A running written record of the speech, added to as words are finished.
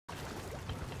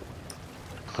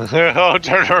Oh,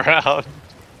 turn around.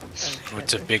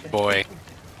 It's a big boy.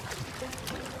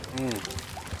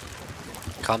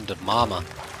 Come to mama.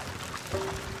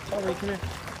 Tommy, come here.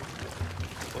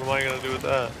 What am I gonna do with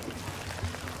that?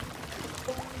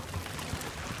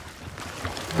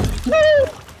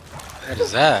 What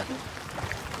is that?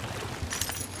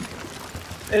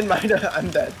 In mine, I'm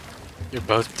dead. You're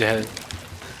both dead.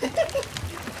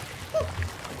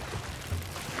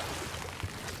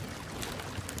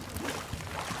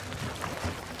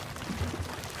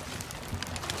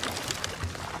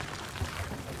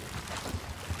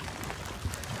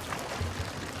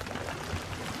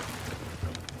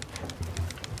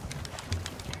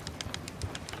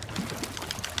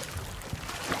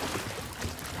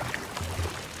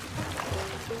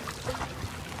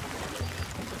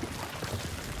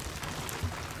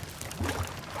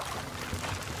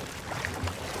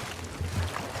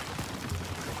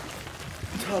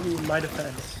 Tommy, in my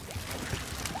defense,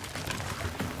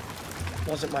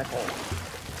 wasn't my fault.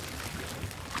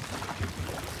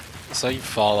 So you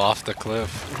fall off the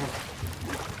cliff.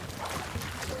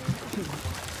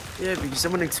 Yeah, because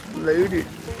someone exploded.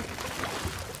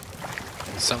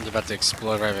 Something's about to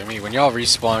explode right at me. When y'all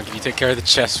respawn, can you take care of the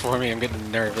chest for me? I'm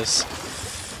getting nervous.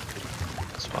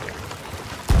 It's fine.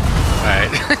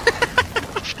 Alright.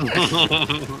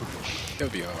 It'll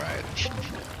be alright.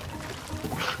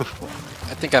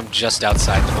 I think I'm just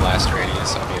outside the blast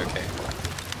radius, I'll be okay.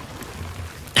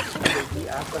 He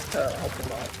asked us to help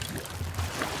him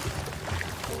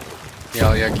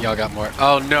out. Y'all got more.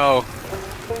 Oh no!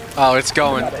 Oh, it's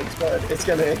going. It's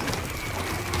gonna.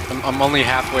 I'm only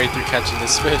halfway through catching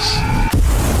this fish.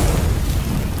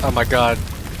 Oh my god.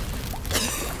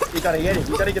 You gotta get it.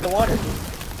 You gotta get the water.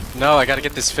 No, I gotta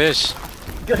get this fish.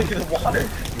 You gotta get the water.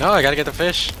 No, I gotta get the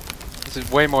fish. This is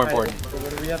way more important. So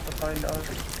what do we have to find out?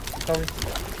 Tommy?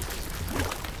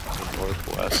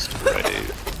 Northwest, right?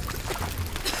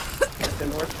 The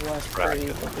northwest Kraken.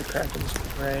 grave of the Kraken's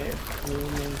grave. You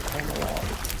may come along.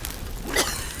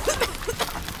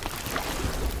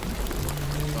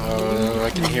 Oh, I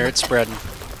can hear it spreading.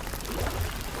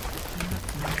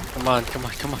 Come on, come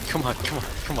on, come on, come on, come on,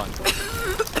 come on.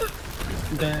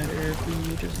 That if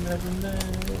you just never know.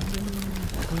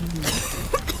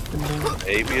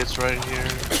 Maybe it's right here.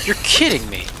 You're kidding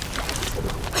me!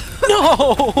 No!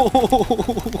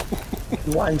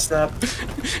 Line snap.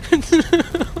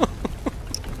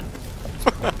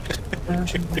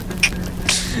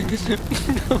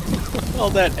 All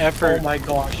that effort. Oh my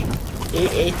gosh.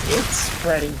 It's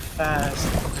spreading fast.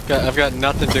 I've got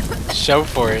nothing to show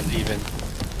for it even.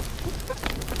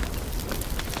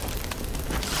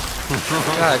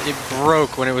 God, it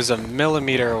broke when it was a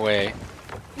millimeter away.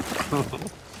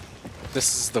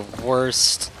 This is the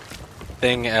worst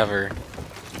thing ever.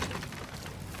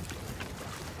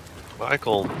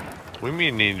 Michael, we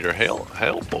may need your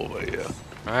help over here.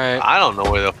 Alright. I don't know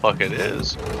where the fuck it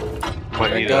is. Might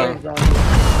There you need go. a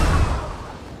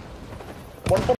One